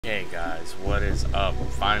Hey guys, what is up?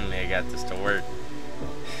 Finally I got this to work.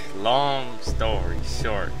 Long story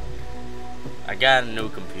short, I got a new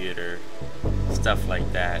computer, stuff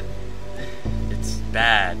like that. It's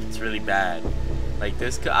bad, it's really bad. Like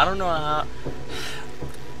this, I don't know how,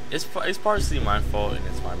 it's partially my fault and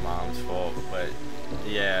it's my mom's fault, but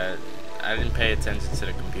yeah, I didn't pay attention to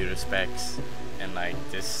the computer specs, and like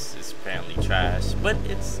this is apparently trash, but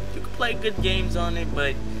you can play good games on it,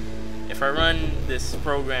 but if I run this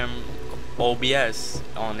program OBS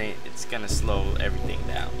on it, it's gonna slow everything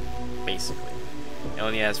down, basically. It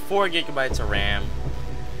only has 4 gigabytes of RAM,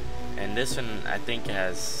 and this one I think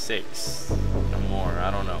has 6 or more,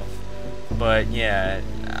 I don't know. But yeah,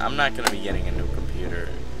 I'm not gonna be getting a new computer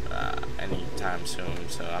anytime soon,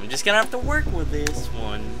 so I'm just gonna have to work with this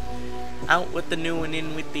one. Out with the new one,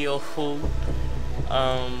 in with the old.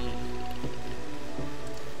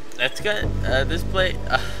 Let's get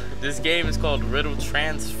this game is called Riddle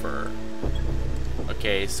Transfer.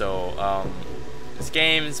 Okay, so this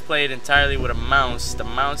game is played entirely with a mouse. The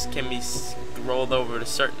mouse can be rolled over to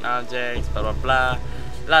certain objects, blah blah blah.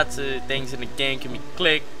 Lots of things in the game can be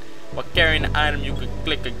clicked. While carrying the item, you can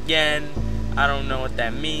click again. I don't know what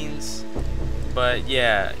that means, but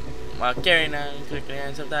yeah, while carrying the item, click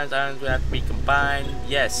again. Sometimes items will have to be combined.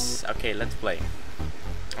 Yes. Okay, let's play.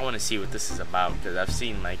 I want to see what this is about, because I've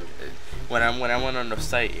seen like when I went on the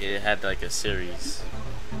site, it had like a series.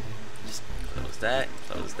 Just close that,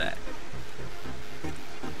 close that.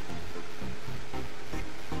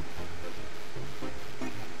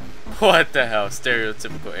 What the hell?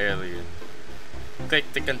 Stereotypical alien.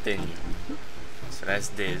 Click to continue. So that's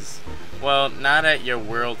this. Well, now that your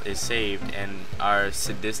world is saved and our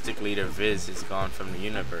sadistic leader Viz is gone from the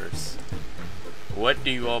universe, what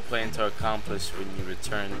do you all plan to accomplish when you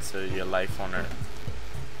return to your life on Earth?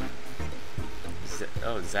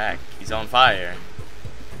 Oh, Zach, he's on fire.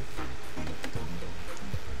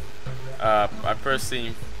 I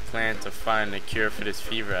personally plan to find a cure for this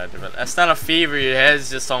fever I developed. That's not a fever, your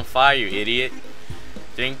head's just on fire, you idiot.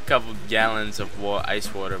 Drink a couple gallons of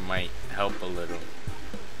ice water might help a little.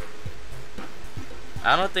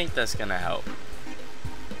 I don't think that's gonna help.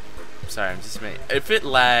 Sorry, I'm just making. If it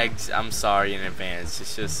lags, I'm sorry in advance.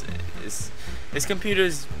 It's just this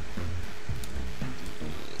computer's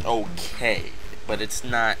okay, but it's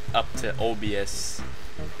not up to OBS.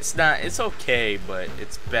 It's okay, but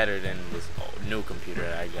it's better than this new computer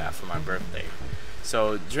that I got for my birthday.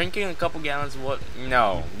 So drinking a couple gallons of water,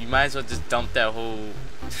 no, you might as well just dump that whole.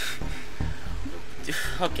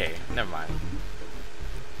 Okay, never mind.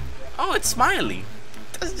 Oh, it's Smiley.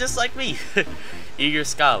 That's just like me. Eager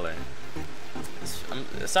scholar. I'm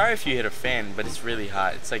sorry if you hit a fan, but it's really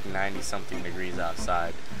hot. It's like 90 something degrees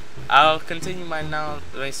outside. I'll continue my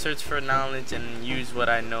search for knowledge and use what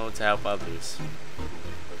I know to help others.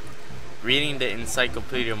 Reading the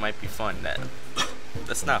encyclopedia might be fun.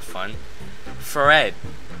 That's not fun. Fred,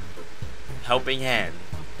 helping hand.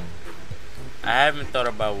 I haven't thought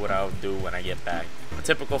about what I'll do when I get back. A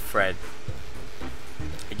typical Fred.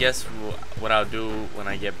 I guess what I'll do when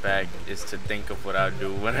I get back is to think of what I'll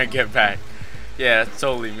do when I get back. Yeah, that's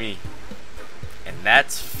totally me. And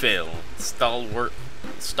that's Phil, stalwart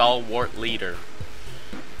leader.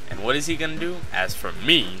 And what is he gonna do? As for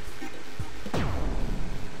me,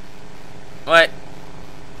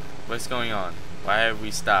 what's going on? Why have we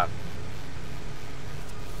stopped?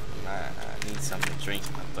 I need something to drink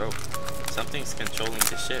in my throat. Something's controlling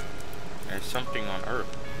the ship. There's something on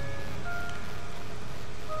Earth.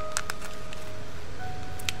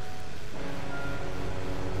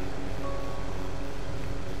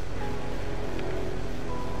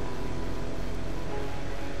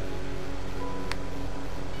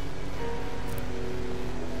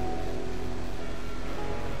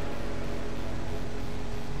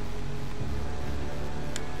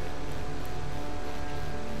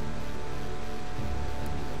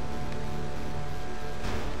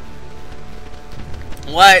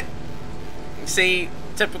 What? See,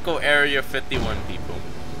 typical Area 51 people.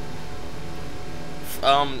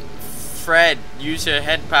 Fred, use your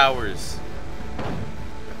head powers.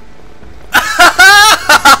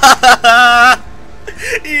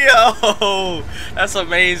 Yo, that's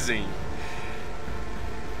amazing.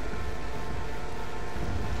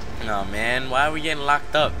 No, man, why are we getting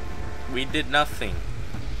locked up? We did nothing.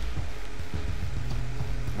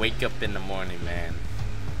 Wake up in the morning, man.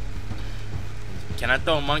 Can I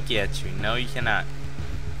throw a monkey at you? No, you cannot.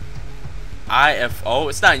 IFO?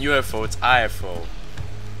 It's not UFO, it's IFO.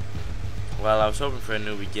 Well, I was hoping for a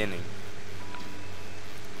new beginning.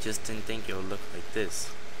 Just didn't think it would look like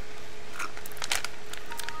this.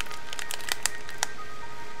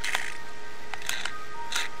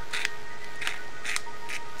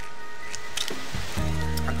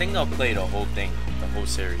 think I'll play the whole thing, the whole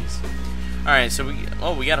series. Alright, so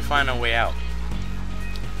we gotta find our way out.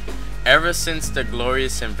 Ever since the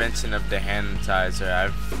glorious invention of the hand sanitizer,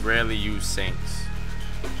 I've rarely used sinks.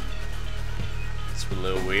 It's a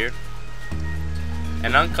little weird.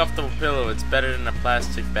 An uncomfortable pillow, it's better than a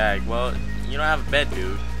plastic bag. Well, you don't have a bed,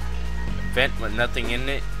 dude. A vent with nothing in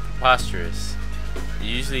it, preposterous.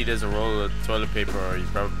 Usually there's a roll of toilet paper or a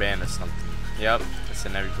rubber band or something. Yep, that's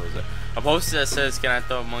in every closet. A poster that says, "Can I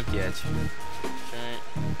throw a monkey at you?"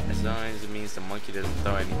 As long as it means the monkey doesn't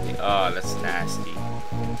throw anything. Oh, that's nasty.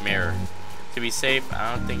 Mirror. To be safe,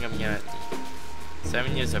 I don't think I'm gonna.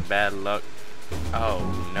 7 years of bad luck. Oh,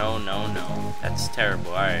 no, no, no. That's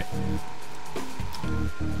terrible. Alright.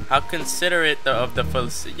 How considerate of the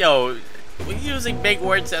facility. Yo, we're using big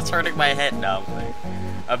words that's hurting my head now.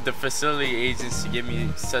 Of the facility agents to give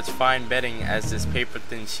me such fine bedding as this paper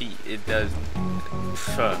thin sheet. It does.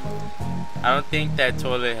 I don't think that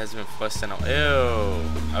toilet has been flushed in a. Ew.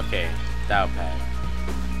 Okay, towel pad.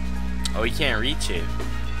 Oh, you can't reach it.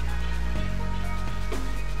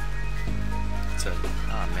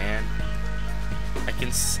 Oh man.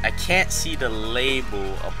 I can't see the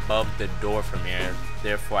label above the door from here,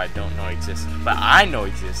 therefore I don't know it exists. But I know it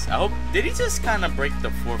exists. I hope. Did he just kind of break the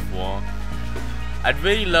fourth wall? I'd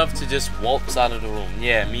really love to just waltz out of the room.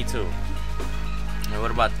 Yeah, me too. And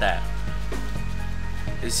what about that?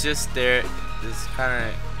 It's just there. This kind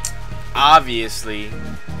of obviously.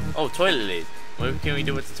 Oh, toilet lid. What can we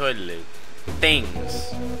do with the toilet lid?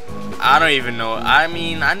 Things. I don't even know. I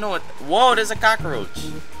mean, I know what. Whoa, there's a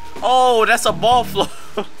cockroach. Oh, that's a ball float.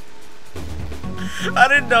 I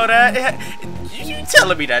didn't know that. You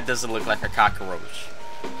telling me that doesn't look like a cockroach?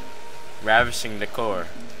 Ravishing decor.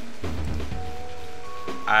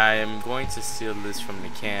 I am going to steal this from the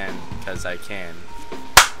can because I can.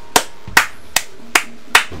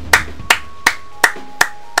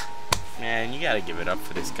 Man, you gotta give it up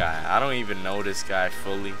for this guy. I don't even know this guy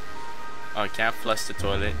fully. Oh, I can't flush the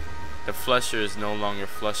toilet. The flusher is no longer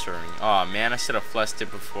flushering. Oh man, I should have flushed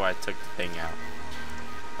it before I took the thing out.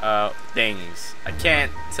 Things. I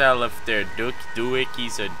can't tell if they're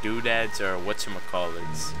doohickeys or doodads or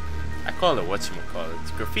whatchamacallits. I call it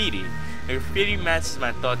whatchamacallits. Graffiti. The graffiti matches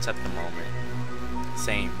my thoughts at the moment.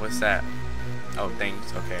 Same. What's that? Oh,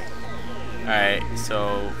 things. Okay. Alright,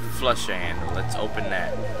 so flusher handle. Let's open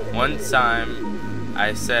that. One time,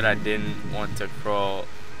 I said I didn't want to crawl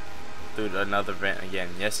through another vent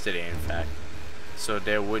again. Yesterday, in fact. So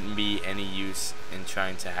there wouldn't be any use in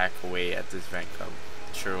trying to hack away at this vent cover.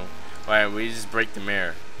 True. Alright, we just break the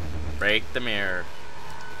mirror. Break the mirror.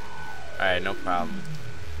 Alright, no problem.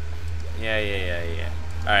 Yeah.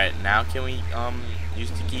 Alright, now can we use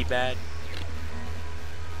the keypad?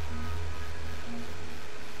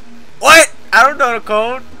 What? I don't know the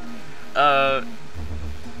code.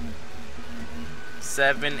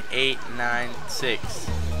 7896.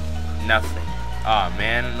 Nothing. Oh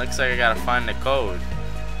man, looks like I gotta find the code.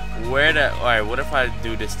 Where the? Alright, what if I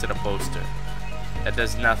do this to the poster? That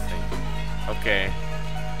does nothing. Okay.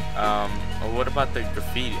 What about the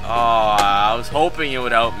graffiti? Oh, I was hoping it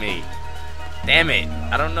would help me. Damn it.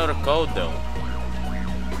 I don't know the code though.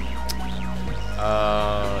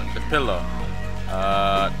 The pillow.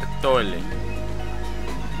 The toilet.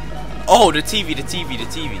 Oh, the TV.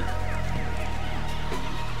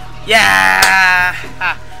 Yeah!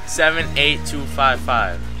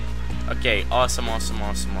 78255. Okay, awesome.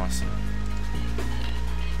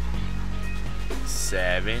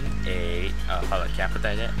 7, 8. Hold on, can't put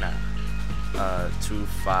that yet? Nah.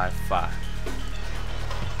 255.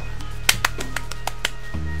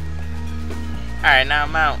 Alright, now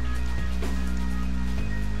I'm out.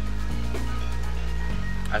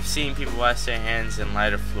 I've seen people wash their hands in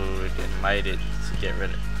lighter fluid and light it to get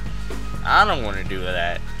rid of it. I don't want to do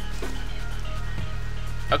that.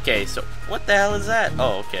 Okay, so what the hell is that?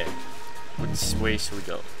 Oh, okay. Which way should we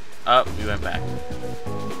go? Oh, we went back.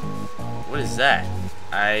 What is that?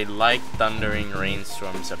 I like thundering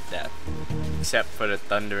rainstorms of death. Except for the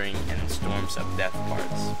thundering and storms of death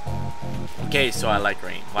parts. Okay, so I like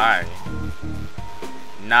rain. Why?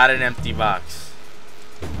 Not an empty box.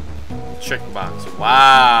 Trick box.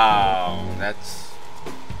 Wow. That's...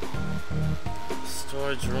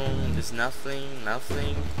 Storage room. There's nothing.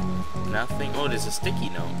 Oh, there's a sticky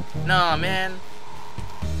note. No, man.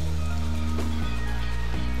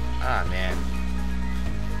 Ah, man.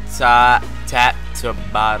 Tap to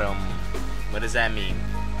bottom. What does that mean?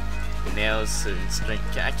 Nails and string.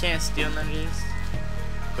 I can't steal none of this.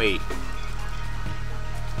 Wait.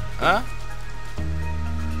 Huh?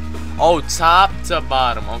 Oh, top to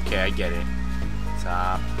bottom. Okay, I get it.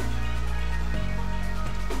 Top.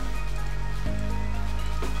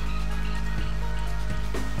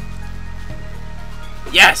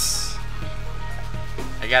 Yes!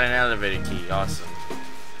 I got an elevator key. Awesome.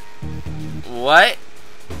 What?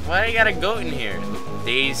 Why I got a goat in here?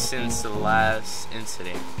 Days since the last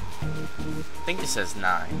incident. I think it says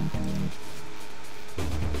 9.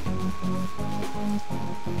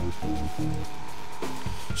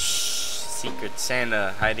 Shh. Secret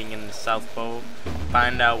Santa hiding in the South Pole.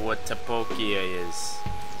 Find out what Tapokia is.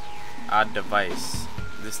 Odd device.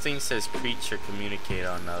 This thing says creature communicate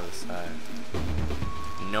on the other side.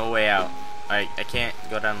 No way out. Alright, I can't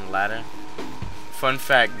go down the ladder. Fun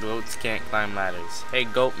fact, goats can't climb ladders. Hey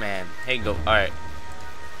goat man. Hey goat. Alright.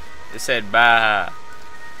 It said bah.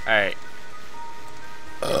 Alright.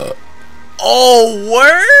 Oh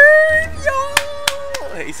word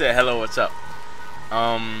yo! He said hello, what's up?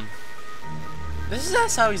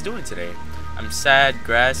 That's how he's doing today. I'm sad.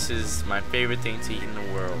 Grass is my favorite thing to eat in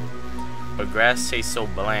the world. But grass tastes so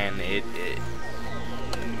bland.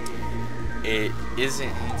 It isn't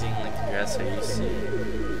anything like the grass I used to.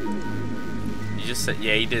 You just said,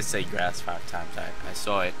 yeah, he did say grass 5 times. I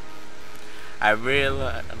saw it. I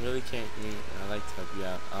really can't. I'd like to help you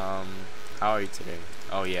out. How are you today?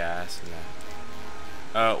 Oh yeah, I asked him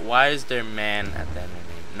that. Why is there man at the end of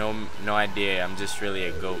the name? No idea. I'm just really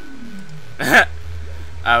a goat.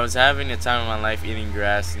 I was having the time of my life eating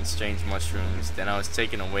grass and strange mushrooms. Then I was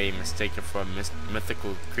taken away, mistaken for a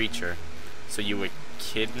mythical creature. So you were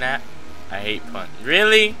kidnapped? I hate pun.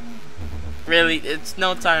 Really? Really? It's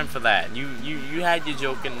no time for that. You had your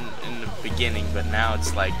joke in the beginning, but now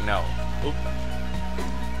it's like no. Oop.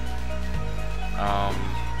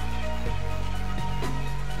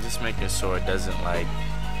 Just making sure it doesn't like.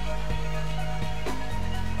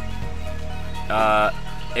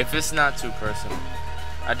 If it's not too personal.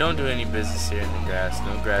 I don't do any business here in the grass.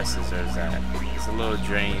 No grass deserves that. It's a little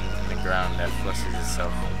drain in the ground that flushes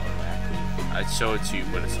itself automatically. I'd show it to you,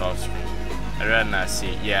 but it's off screen. I'd rather not see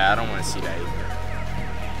it. Yeah, I don't want to see that either.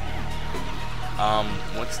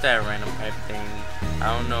 What's that random pipe thing?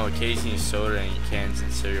 I don't know. Occasionally soda and cans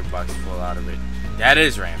and cereal box fall out of it. That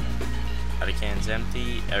is random. Are the cans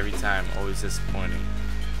empty? Every time. Always disappointing.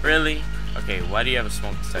 Really? Okay, why do you have a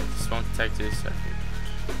smoke detector? Smoke detectors? Okay.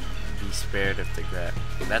 Be spared if they grab.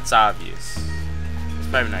 That's obvious. It's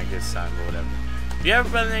probably not a good sign, but whatever. Do you have a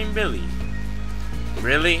brother named Billy?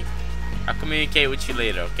 Really? I'll communicate with you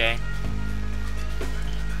later, okay?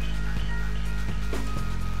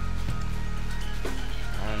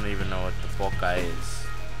 I don't even know what the fuck I is.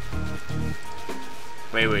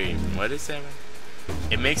 Wait, what is it?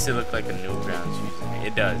 It makes it look like a new ground's using it.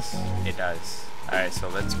 It does. It does. Alright, so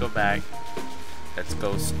let's go back. Let's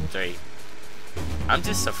go straight. I'm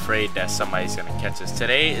just afraid that somebody's gonna catch us.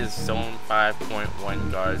 Today is zone 5.1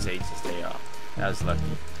 guards ages day off. That was lucky.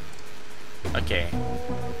 Okay.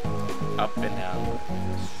 Up and down.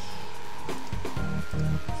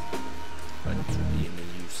 But being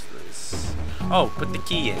useless. Oh, put the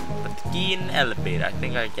key in. Put the key in the elevator. I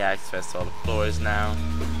think I can access all the floors now.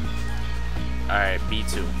 Alright,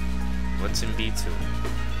 B2. What's in B2?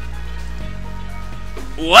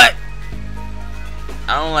 What?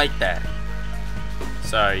 I don't like that.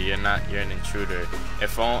 Sorry, you're an intruder.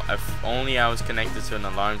 If only I was connected to an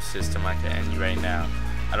alarm system, I could end you right now.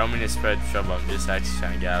 I don't mean to spread trouble, I'm just actually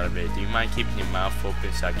trying to get out of it. Do you mind keeping your mouth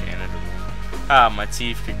open so I can enter the room? Ah, my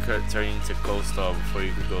teeth could turn into coleslaw before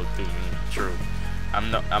you could go through me. True.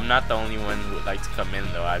 I'm not the only one who would like to come in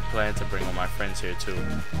though. I plan to bring all my friends here too.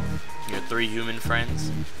 Your 3 human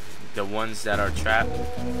friends? The ones that are trapped?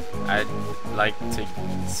 I'd like to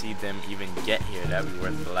see them even get here. That'd be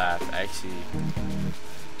worth the laugh. Actually,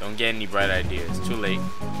 don't get any bright ideas. Too late.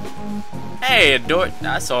 Hey, a door.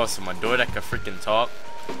 That's awesome. A door that can freaking talk.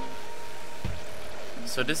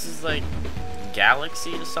 So this is like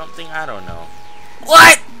Galaxy or something? I don't know.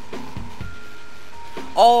 What?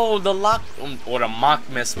 Oh, the lock or the mock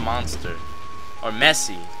mess monster. Or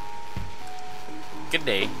Messy. Good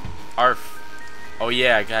day. Arf. Oh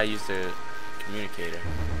yeah, I gotta use the communicator.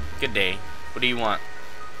 Good day. What do you want?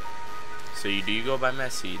 So do you go by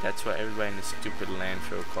Messy? That's what everybody in this stupid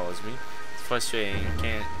landfill calls me. It's frustrating. I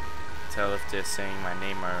can't tell if they're saying my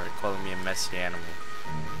name or calling me a messy animal.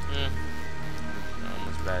 Not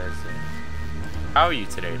as bad as that. How are you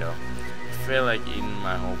today though? I feel like eating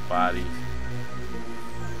my whole body.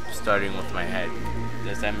 Starting with my head.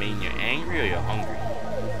 Does that mean you're angry or you're hungry?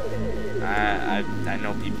 I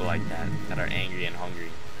know people like that are angry and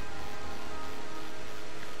hungry.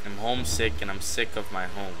 I'm homesick and I'm sick of my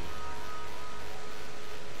home.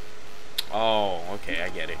 Oh, okay, I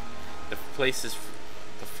get it. The place is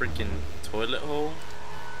the freaking toilet hole.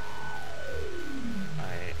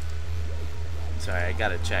 Alright. Sorry, I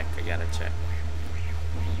gotta check.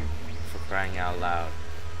 For crying out loud.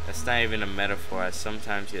 That's not even a metaphor.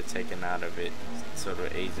 Sometimes you're taken out of it so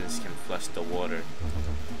the agents can flush the water.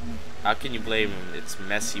 How can you blame him? It's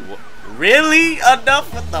messy. Really?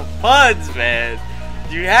 Enough with the puns, man.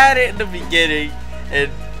 You had it in the beginning,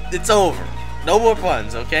 and it's over. No more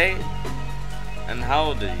puns, okay? And how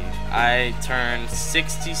old are you? I turned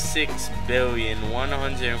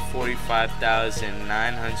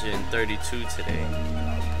 66,145,932 today.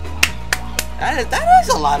 That is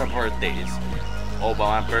a lot of birthdays. Oh,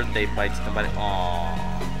 but my birthday bites nobody. Aww.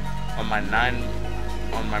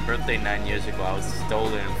 On my birthday 9 years ago, I was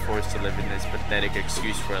stolen and forced to live in this pathetic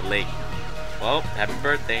excuse for a lake. Well, happy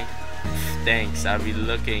birthday. Thanks. I'll be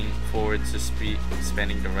looking forward to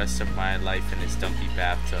spending the rest of my life in this dumpy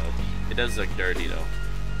bathtub. It does look dirty though.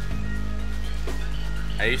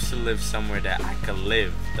 I used to live somewhere that I could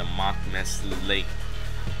live. The Mock Mess Lake.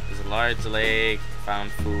 It was a large lake.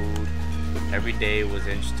 Found food. Every day was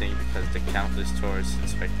interesting because the countless tourists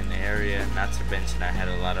inspecting the area. Not to mention I had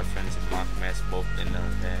a lot of friends in Mock Mess, both in the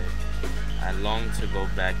bed. I long to go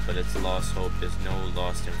back, but it's lost hope. There's no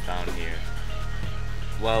lost and found here.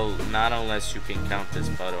 Well, not unless you can count this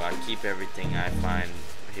bottle. I keep everything I find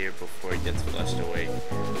here before it gets flushed away.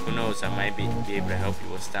 Who knows, I might be able to help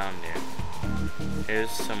you. What's down there? Here's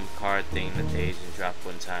some card thing that the agent dropped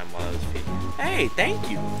one time while I was feeding. Hey, thank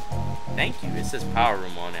you. Thank you. It says power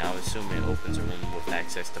room on it. I would assume it opens a room with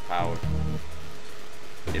access to power.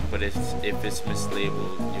 If it's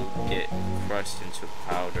mislabeled, you'll get crushed into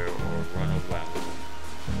powder or run overwhelmed.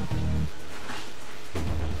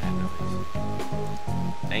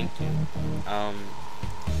 Thank you.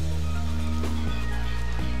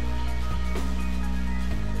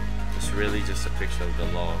 It's really just a picture of the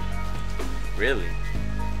log. Really?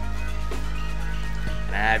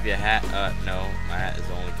 Can I have your hat? No. My hat is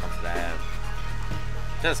the only comfort I have.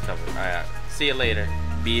 It does cover. Alright. See you later.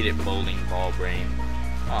 Beat it, bowling ball brain.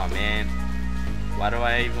 Oh man. Why do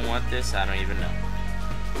I even want this? I don't even know.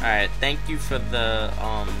 Alright. Thank you for the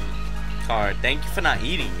card. Thank you for not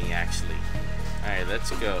eating me, actually. Alright,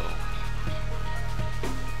 let's go.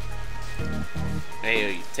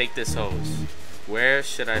 Hey, take this hose. Where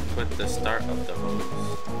should I put the start of the hose?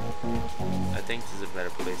 I think this is a better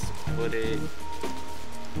place to put it.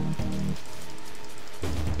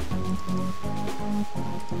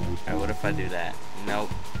 Alright, what if I do that? Nope.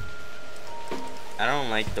 I don't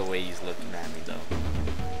like the way he's looking at me though.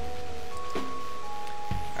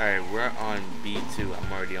 Alright, we're on B2.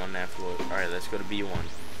 I'm already on that floor. Alright, let's go to B1.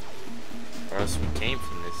 Or else we came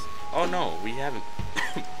from this. Oh no, we haven't.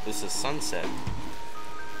 This is sunset.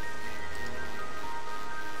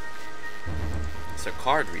 It's a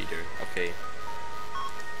card reader. Okay.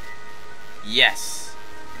 Yes!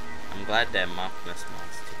 I'm glad that Mock Mess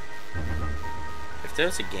monster. If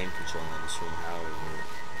there's a game control in this room, how would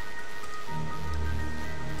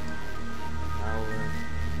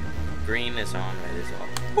green is on, red is off.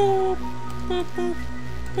 Boop, boop, boop,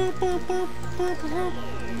 boop, boop, boop, boop, boop,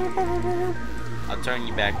 boop, boop, boop. I'll turn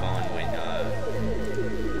you back on when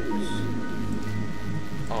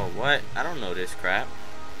oh, what? I don't know this crap.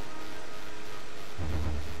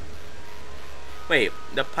 Wait,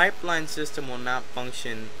 the pipeline system will not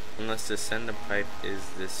function unless the sender pipe is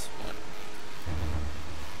this one.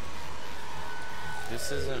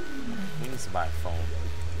 This isn't. We need to buy a phone.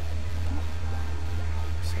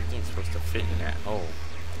 Something's supposed to fit in that. Oh.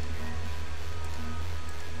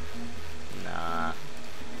 Nah.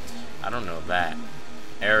 I don't know that.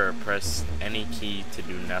 Error. Press any key to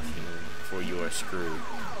do nothing, for you are screwed.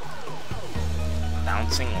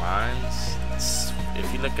 Bouncing lines? If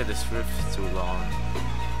you look at the script for too long,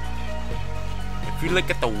 if you look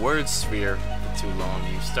at the word sphere for too long,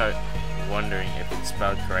 you start wondering if it's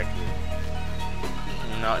spelled correctly.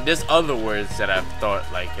 No, there's other words that I've thought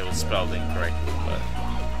like it was spelled incorrectly, but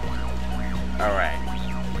alright.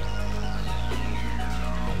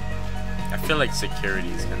 I feel like security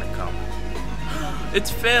is gonna come.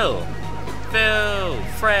 It's Phil! Phil!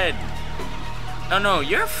 Fred! Oh no,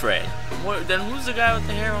 you're Fred. What, then who's the guy with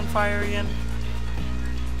the hair on fire again?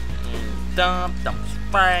 Dump,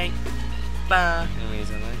 spray. Bah. Anyways,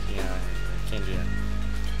 yeah, I can't do that.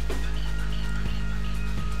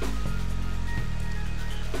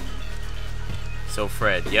 So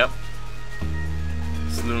Fred, yep.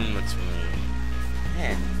 Saloon looks familiar.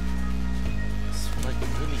 Man, it's like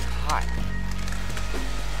really hot.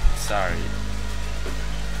 Sorry.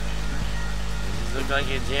 This looks like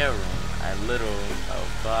a jail room. A little of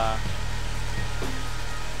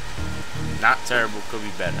not terrible, could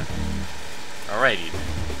be better. Alrighty then.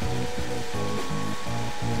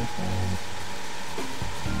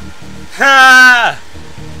 Ha!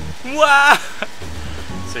 Wow!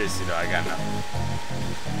 Seriously though, I got nothing.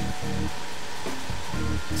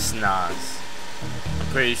 Snoz. I'm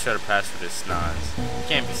pretty sure the password is Snoz. It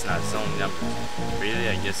can't be Snoz, it's only numbers. Really?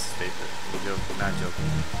 I guess it's paper. I'm joking, not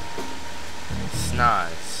joking.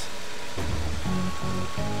 Snoz.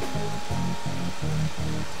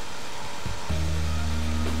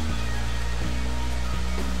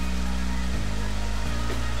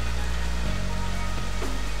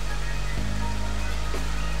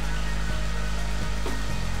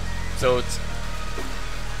 So it's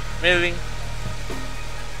really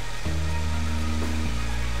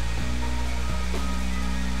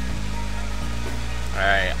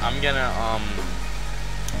alright, I'm gonna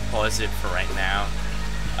pause it for right now.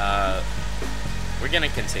 We're gonna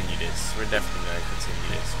continue this. We're definitely gonna continue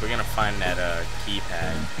this. We're gonna find that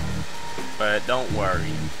keypad. But don't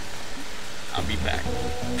worry. I'll be back.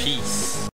 Peace.